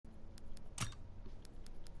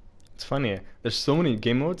funny. There's so many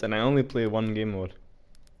game modes, and I only play one game mode.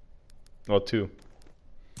 Well, two.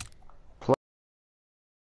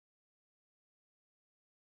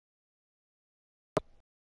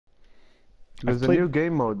 There's a new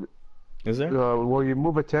game mode. Is there? Where you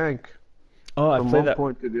move a tank. Oh, I from played one that.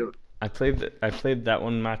 point to the other. I played that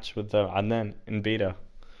one match with Adnan in beta.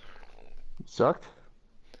 Sucked?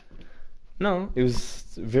 No, it was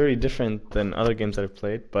very different than other games that I've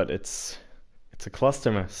played, but it's a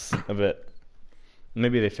cluster mess a bit.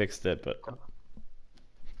 Maybe they fixed it, but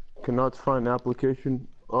Cannot find application.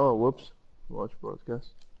 Oh, whoops. Watch broadcast.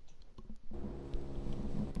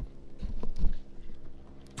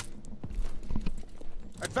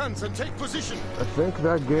 Advance and take position. I think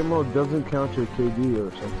that game mode doesn't count your KD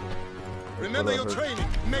or something. Remember your training.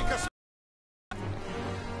 Make us.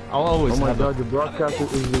 I'll always Oh my have god, the broadcast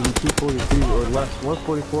is in 240p or less,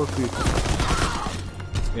 144p.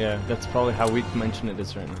 Yeah, that's probably how weak mention it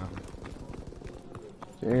is right now.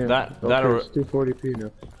 Damn. That okay, or it's 240p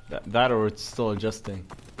now. that or it's still adjusting.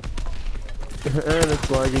 And it's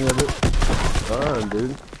lagging a bit. Darn,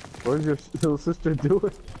 dude. What is your little sister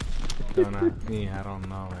doing? Yeah, I don't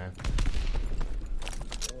know, man.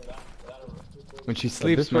 When she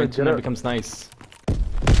sleeps, my rate, internet becomes nice.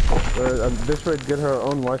 At this rate, get her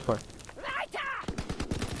own Wi-Fi.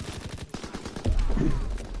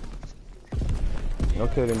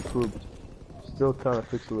 Okay, it improved. Still kind of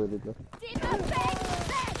pixelated though.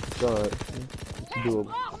 It's alright. It's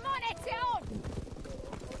doable.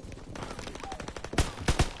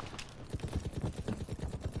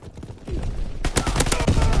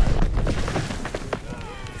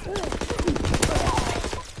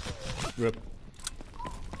 Rip.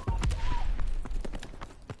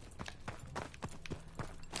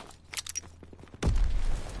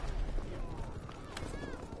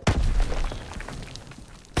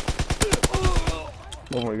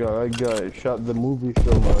 Oh my god, that guy shot the movie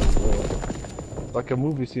film like a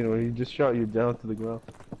movie scene where he just shot you down to the ground.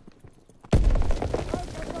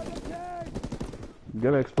 You're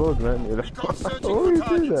gonna explode, man. You're like, oh, you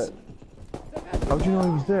see that? How'd you know he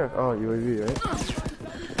was there? Oh, UAV, right?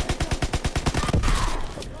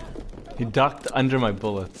 He ducked under my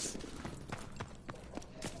bullets.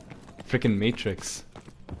 Freaking Matrix.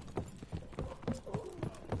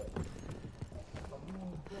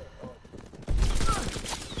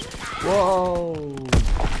 Whoa!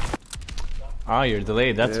 Ah, you're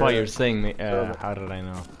delayed. That's why you're saying me. How did I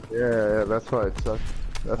know? Yeah, that's why it sucks.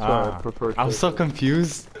 That's why I prefer. I was so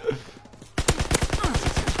confused.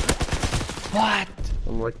 What?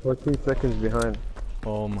 I'm like 14 seconds behind.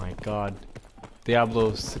 Oh my god.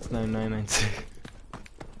 Diablo 69996.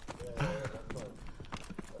 I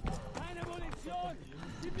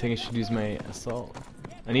think I should use my assault.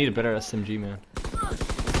 I need a better SMG, man.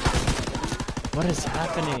 What is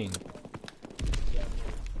happening?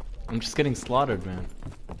 I'm just getting slaughtered, man.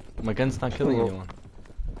 My gun's not killing anyone.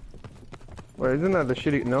 Wait, isn't that the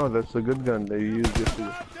shitty? No, that's the good gun that you use just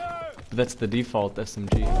to... But that's the default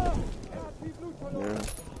SMG. Yeah.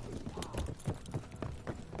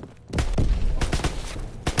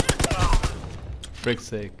 Frick's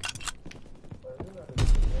sake.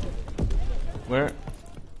 Where?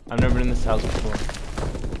 I've never been in this house before.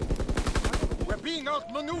 We're being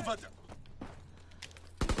outmaneuvered.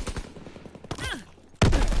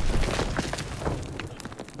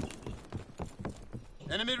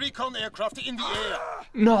 Enemy recon aircraft in the air.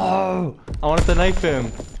 No! I wanted to knife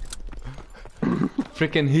him.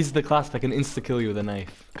 Frickin', he's the class that can insta-kill you with a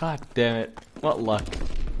knife. God damn it. What luck.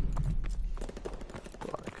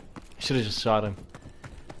 I should have just shot him.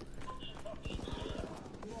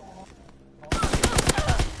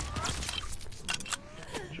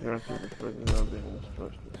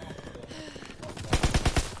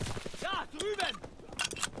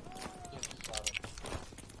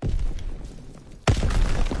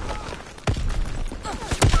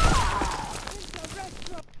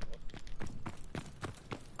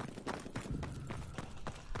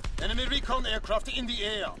 Enemy recon aircraft in the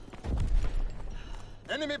air.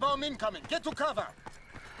 Enemy bomb incoming. Get to cover.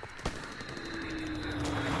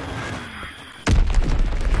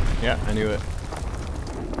 Yeah, I knew it.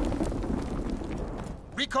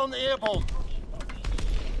 Recon airborne.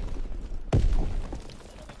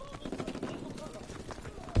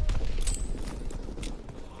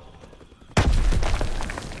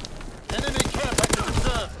 Enemy care package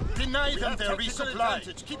observed. Deny them their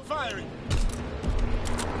resupply. Keep firing.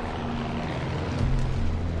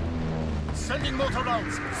 Sending motor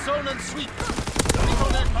rounds. Zone and sweep.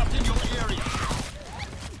 Recon aircraft in your area.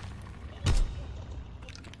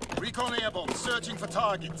 Recon airborne. Searching for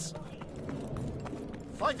targets.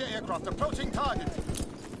 Fighter aircraft approaching target.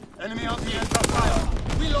 Enemy anti-aircraft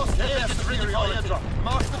fire. We lost air superiority.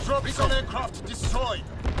 Mark the drop zone aircraft destroyed.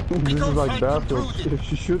 This is like Battlefield.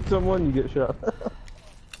 If you shoot someone, you get shot.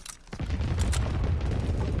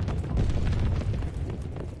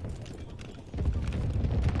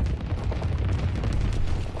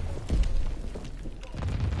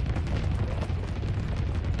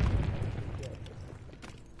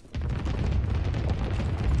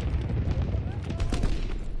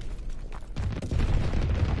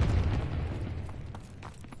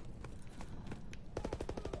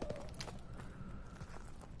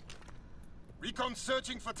 Recon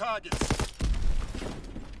searching for targets.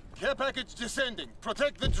 Care package descending.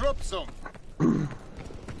 Protect the drop zone.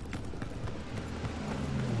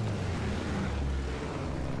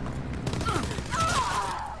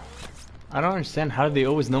 I don't understand. How do they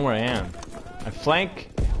always know where I am? I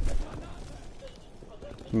flank.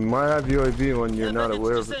 You might have UAV when you're not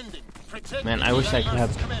aware of it. Man, I wish I could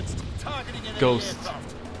have Ghost.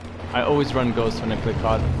 I always run Ghost when I play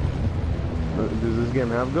COD. Does this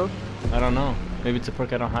game have Ghost? I don't know. Maybe it's a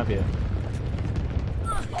perk I don't have yet.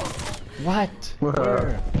 What?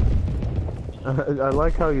 Where? I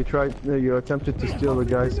like how you you attempted to steal the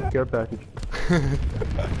guy's care package.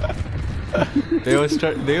 They always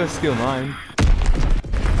steal mine.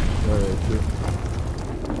 Alright, true.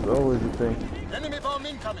 It's always a thing. Enemy bomb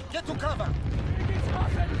incoming. Get to cover.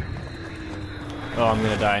 Oh, I'm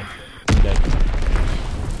gonna die. I'm dead.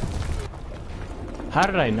 How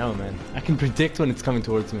did I know, man? I can predict when it's coming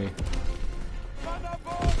towards me.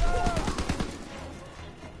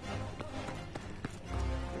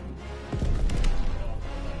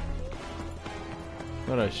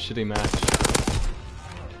 What a shitty match.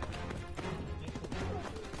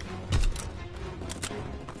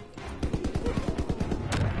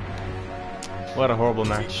 What a horrible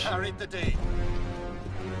match.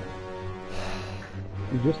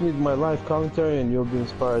 You just need my live commentary and you'll be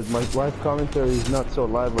inspired. My live commentary is not so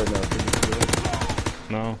live right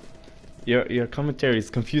now. No. Your commentary is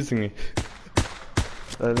confusing me.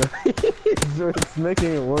 It's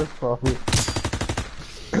making it worse, probably.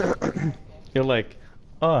 You're like,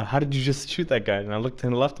 oh, how did you just shoot that guy? And I looked to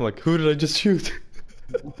the left, I'm like, who did I just shoot?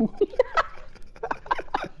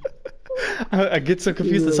 I get so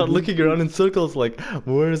confused, I start looking around in circles like,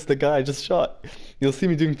 where's the guy I just shot? You'll see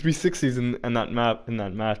me doing 360s in that map, in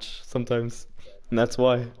that match, sometimes. And that's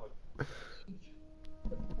why.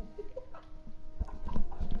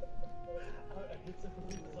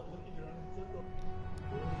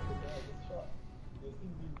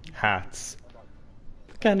 Hats.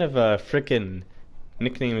 What kind of a frickin'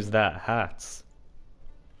 nickname is that? Hats.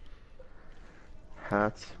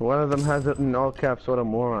 Hats. One of them has it in all caps. What a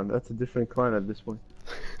moron. That's a different client at this point.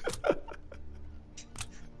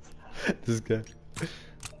 This guy.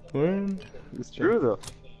 Where? It's true though.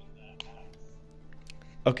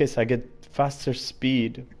 Okay, so I get faster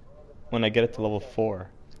speed when I get it to level 4.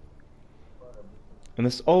 And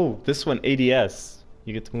this one ADS.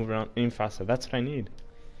 You get to move around even faster. That's what I need.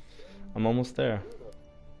 I'm almost there.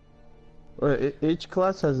 Wait, each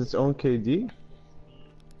class has its own KD?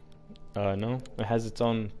 No. It has its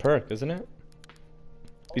own perk, isn't it?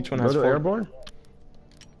 Each one has 4. Airborne?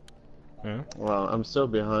 Yeah. Well, I'm so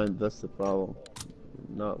behind, that's the problem.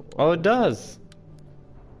 No. Oh, it does!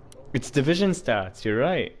 It's division stats, you're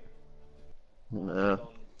right. Yeah.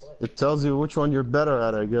 It tells you which one you're better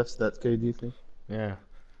at, I guess, that KD thing. Yeah.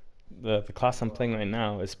 The class I'm playing right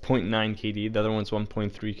now is 0.9 KD, the other one's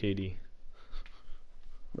 1.3 KD.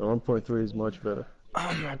 The 1.3 is much better.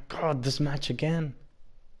 Oh my god, this match again.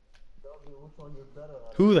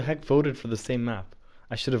 Who the heck voted for the same map?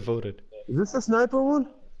 I should have voted. Is this a sniper one?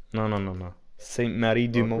 No. Saint Marie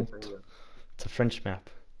du Mont. It's a French map.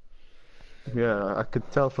 Yeah, I could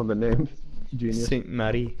tell from the name. Genius. Saint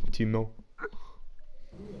Marie du Mont.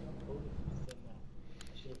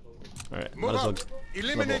 Alright, might as well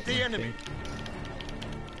eliminate the enemy.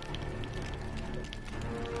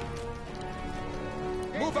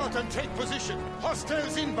 Move out and take position.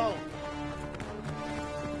 Hostiles inbound.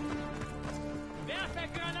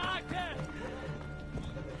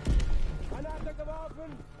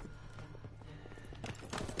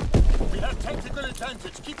 We have tactical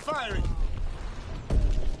advantage. Keep firing.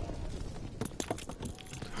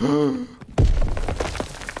 We need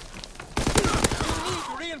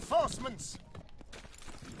reinforcements.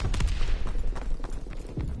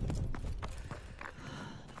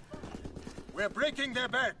 We're breaking their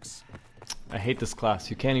backs. I hate this class.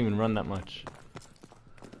 You can't even run that much.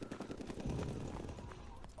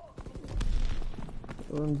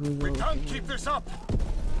 We can't keep this up.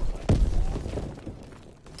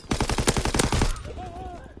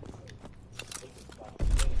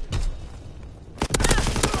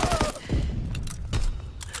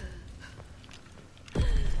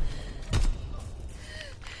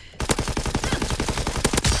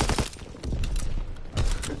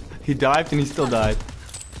 He dived and he still died.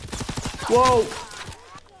 Whoa!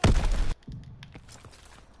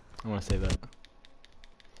 I want to say that.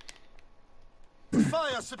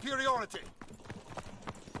 Fire superiority.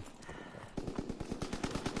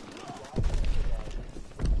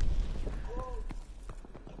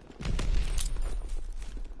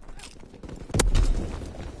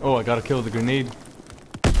 Oh, I gotta kill the grenade.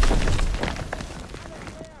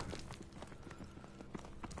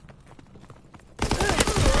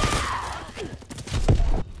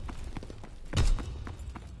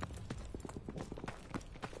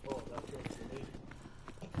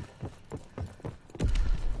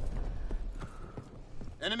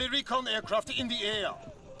 Enemy recon aircraft in the air.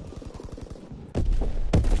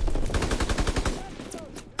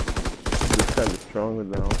 This guy is stronger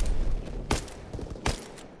now.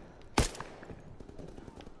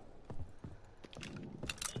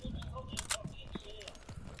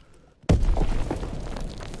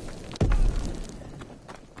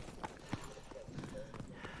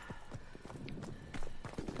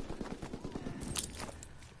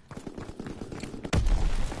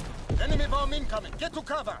 Enemy bomb incoming. Get to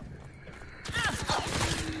cover.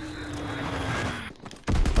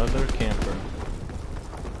 Other camper.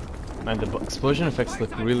 Man, the explosion effects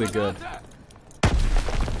look really good.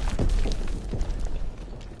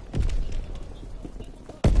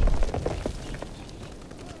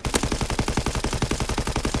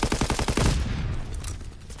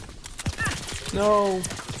 No!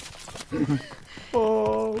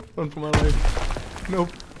 Oh, run for my life. Nope.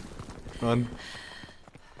 Run.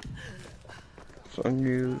 So I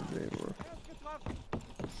knew they were.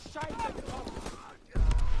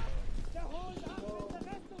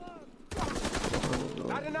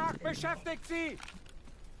 Danach beschäftigt sie!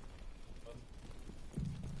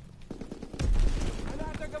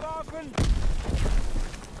 Granate geworfen!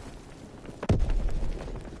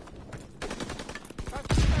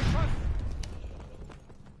 Fast Schuss!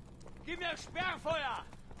 Gib mir Sperrfeuer!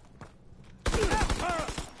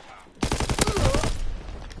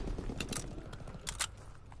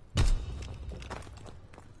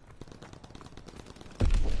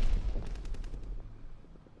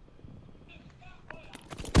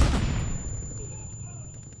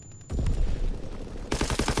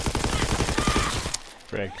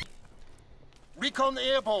 Frick. Recon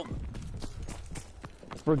airborne.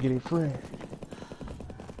 Friggity friend.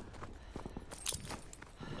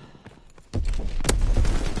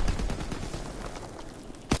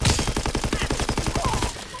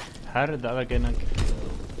 How did that get knocked?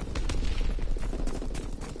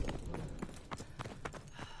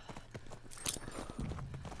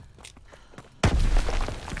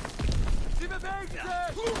 Sie bewegt sich!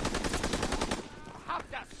 Hab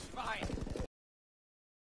das Schwein!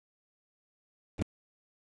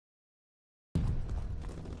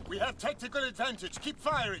 We have tactical advantage. Keep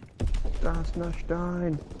firing. Das not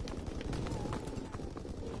Stein.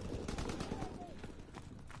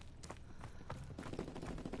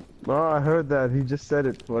 Oh, I heard that. He just said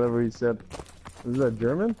it. Whatever he said. Is that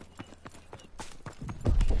German?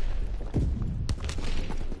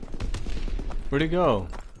 Where'd he go?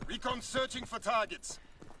 Recon searching for targets.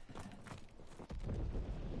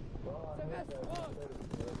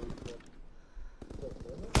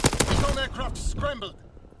 Recon aircraft scrambled.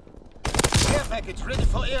 Care package ready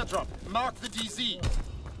for airdrop. Mark the DZ.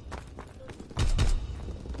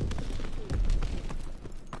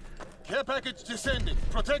 Care package descending.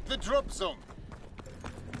 Protect the drop zone.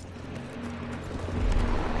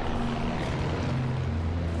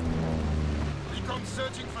 Recon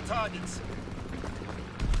searching for targets.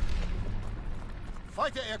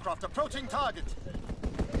 Fighter aircraft approaching target.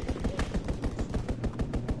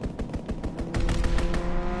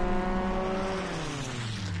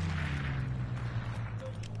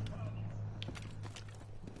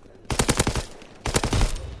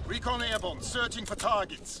 Recon airborne, searching for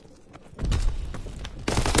targets.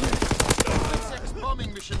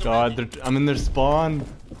 Bombing mission God, I'm in their spawn.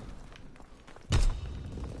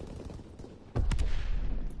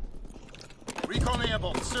 Recon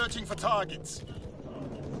airborne, searching for targets.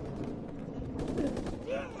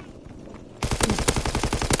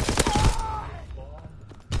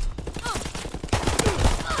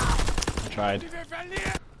 Tried. That's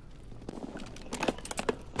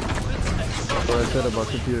what I said about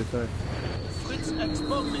computer science. Fritz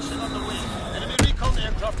X-bomb mission on the way. Enemy recon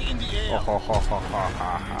aircraft in the air.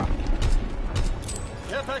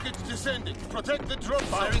 Care package descending. Protect the drop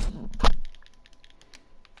firing.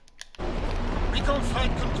 Recon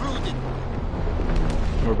flight concluded.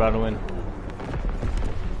 We're about to win.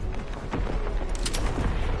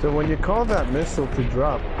 So when you call that missile to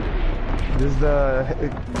drop, Does the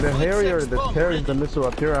Harrier that carries the missile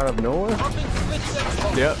appear out of nowhere? Dropping split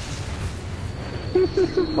sensor. Yep.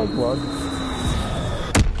 Fuck what?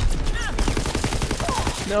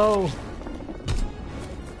 No.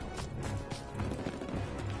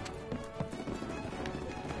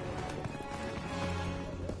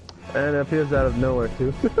 And it appears out of nowhere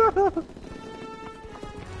too.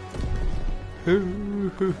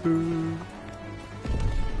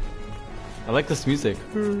 I like this music.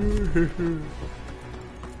 Yeah,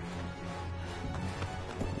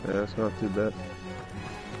 that's not too bad.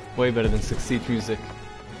 Way better than Succeed music.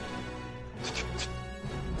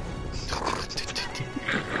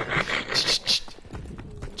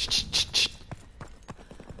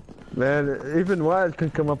 Man, even Wyatt can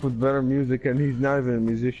come up with better music, and he's not even a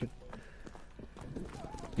musician.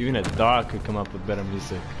 Even a dog could come up with better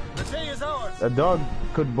music. The day is ours. A dog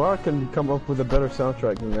could bark and come up with a better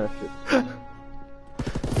soundtrack than that shit.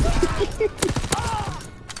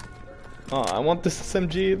 Oh, I want this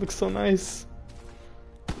SMG. It looks so nice.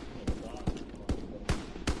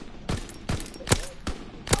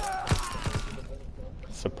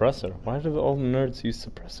 Suppressor. Why do all nerds use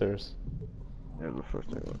suppressors? Yeah, the first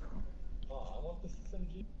thing.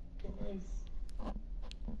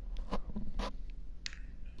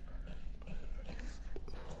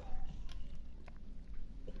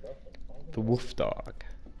 The wolf dog.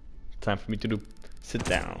 Time for me to sit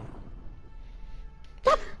down.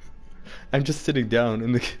 I'm just sitting down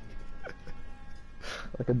in the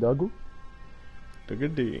Like a doggo?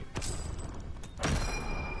 Diggity.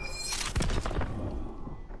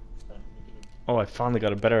 Oh, I finally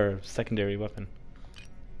got a better secondary weapon.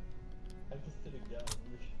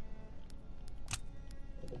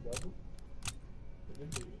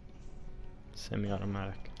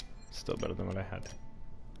 Semi-automatic. Still better than what I had.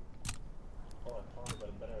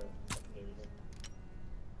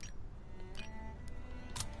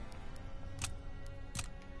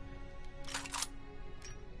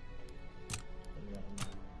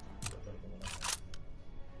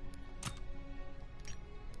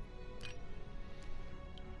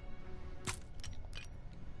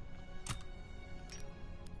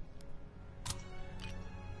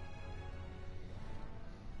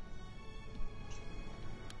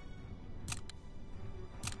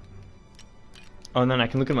 Oh, and then I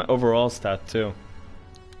can look at my overall stat too.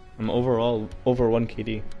 I'm overall over 1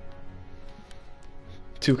 KD.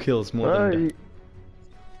 2 kills more than that.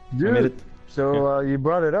 Dude, made it. so you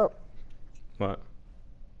brought it up. What?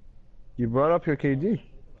 You brought up your KD.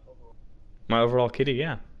 My overall KD,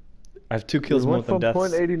 yeah. I have 2 kills You more went than from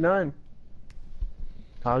deaths. .89.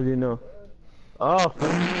 How do you know? Oh,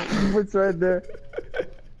 it's right there.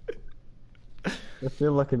 I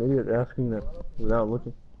feel like an idiot asking that without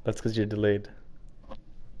looking. That's because you're delayed.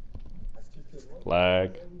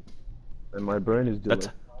 Lag. And my brain is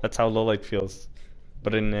delayed. That's how low light feels.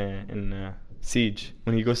 But in Siege,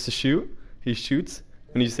 when he goes to shoot, he shoots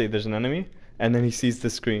when you say there's an enemy, and then he sees the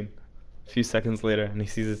screen. A few seconds later, and he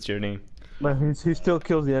sees it's your name. But he still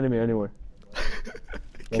kills the enemy anyway.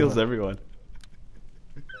 Kills everyone.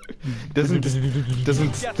 doesn't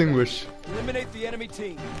distinguish. Eliminate the enemy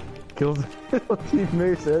team. Kills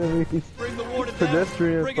teammates, enemies, Bring the war to them.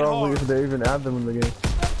 pedestrians Bring it probably hard. if they even add them in the game.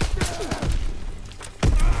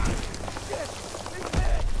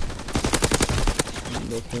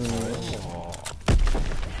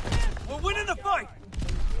 We're winning the fight.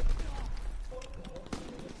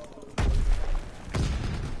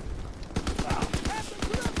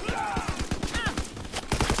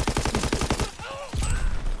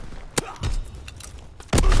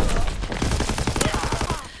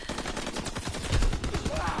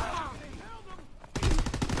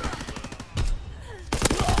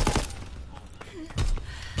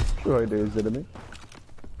 Right there is enemy.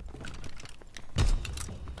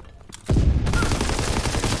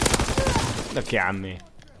 لك يا عمي.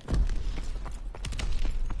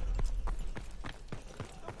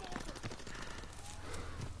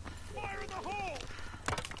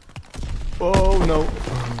 Oh no.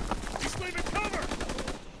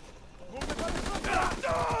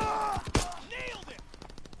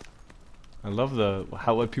 I love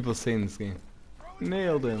what people say in this game.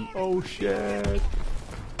 Nailed him. Oh shit.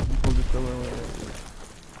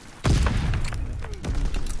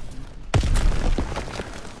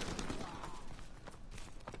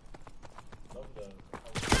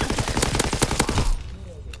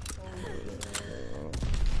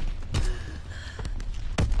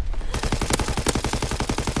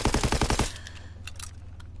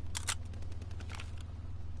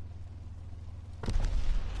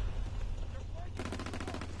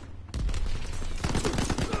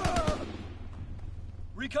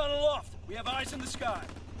 Recon aloft. We have eyes in the sky.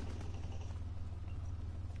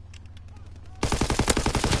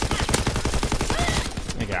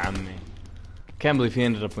 They got me. Can't believe he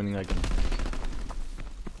ended up winning that game.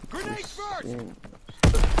 Grenade first!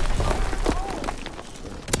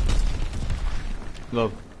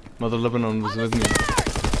 Look, Mother Lebanon was with me.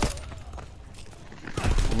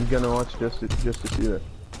 I'm gonna watch just to see that.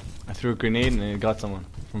 I threw a grenade and it got someone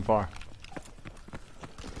from far.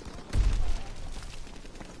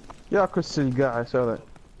 Yeah, Crystal guy, I saw that.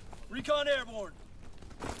 Recon airborne.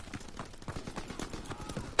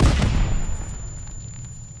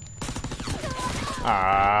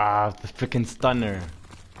 Ah, the freaking stunner.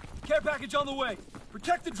 Care package on the way.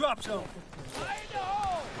 Protect the drop zone.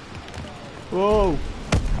 Whoa!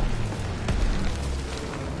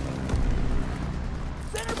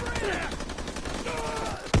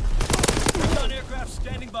 Recon aircraft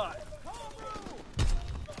standing by.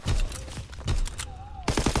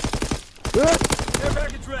 Care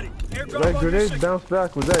package ready. Airdrop That on your grenade six. bounced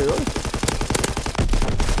back, was that yours?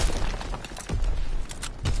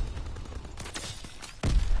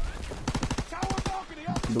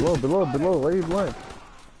 Below, why are you blind?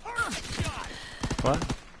 What?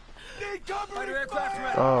 Fighter aircraft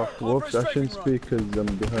ready. Oh, Call whoops, for a I shouldn't striking run. speak because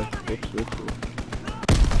I'm behind. Whoops.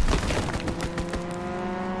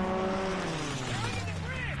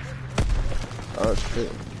 Oh,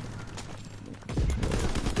 shit.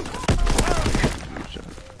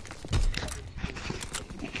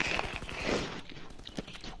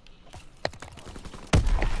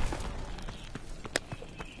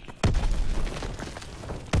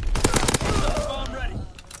 Bomb ready.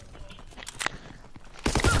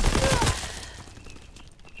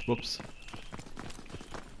 Whoops.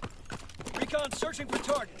 Recon searching for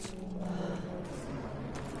targets.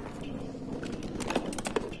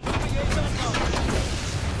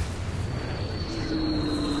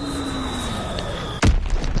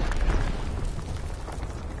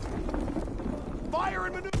 Fire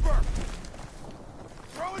and maneuver!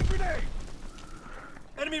 Throwing grenade!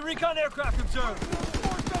 Enemy recon aircraft observed.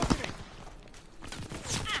 Force opening!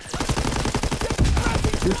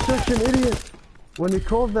 You're such an idiot! When you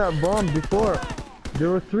called that bomb before, there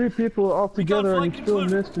were 3 people all together and you still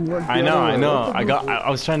missed and went the I know, other I way. know. What the I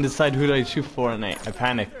was trying to decide who I shoot for and I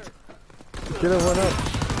panicked. You should have went up.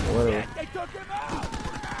 Whatever. They took him out!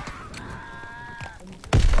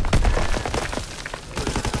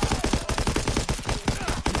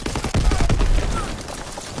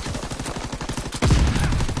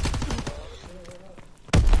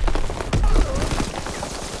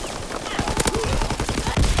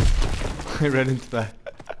 I ran into that.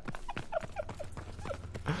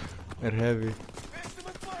 They're heavy. Fist him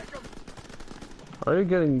and flank him! Are you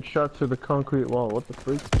getting shot through the concrete wall? What the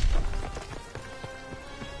freak?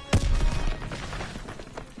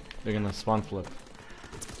 They're gonna spawn flip.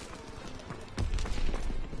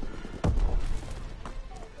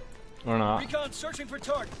 Or not. Recon searching for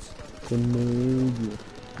targets. Grenade.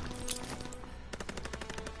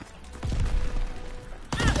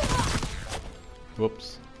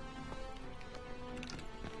 Whoops.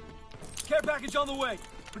 Care package on the way.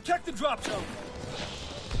 Protect the drop zone.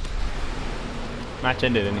 Match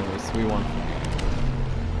ended anyways. We won.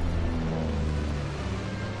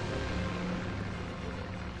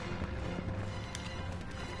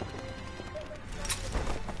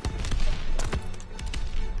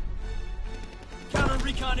 Counter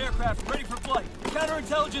recon aircraft ready for flight.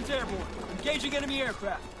 Counterintelligence airborne. Engaging enemy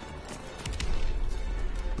aircraft.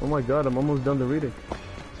 Oh my god, I'm almost done the reading.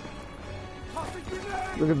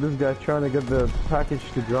 Look at this guy trying to get the package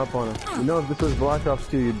to drop on him. You know, if this was Black Ops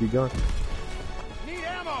 2, you'd be gone. Need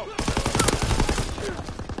ammo!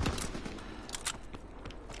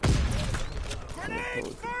 Grenade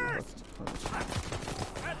first!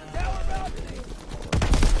 At the tower balcony!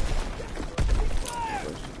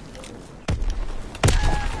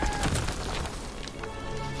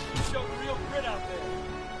 You showed real grit out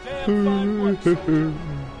there. Damn fine work, soldier.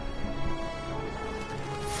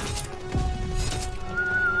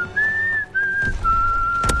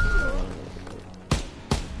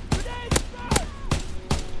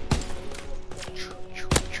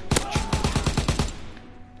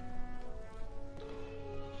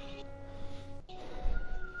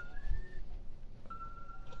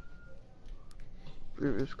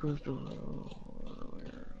 Previous question.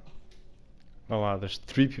 Oh wow, there's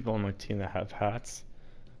 3 people on my team that have hats.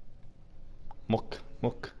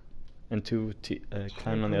 Mook, and 2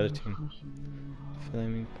 clan on the other team.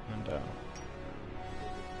 Flaming Panda.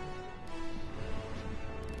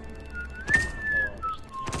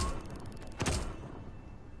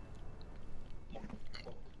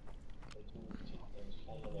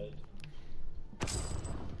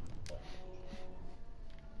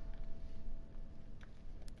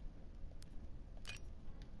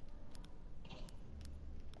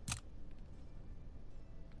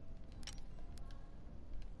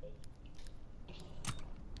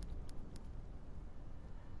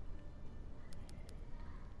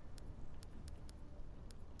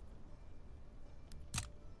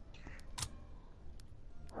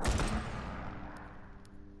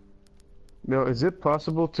 Now, is it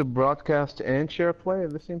possible to broadcast and share play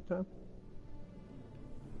at the same time?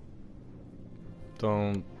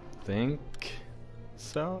 Don't think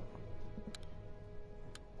so.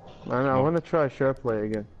 I want to try share play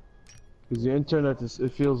again. Because the internet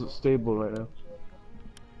it feels stable right now.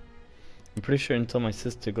 I'm pretty sure until my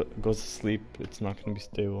sister goes to sleep, it's not going to be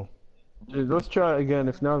stable. Let's try it again.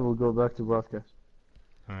 If not, we'll go back to broadcast.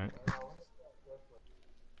 Alright.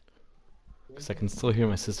 Because I can still hear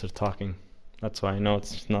my sister talking. That's why I know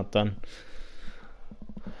it's not done.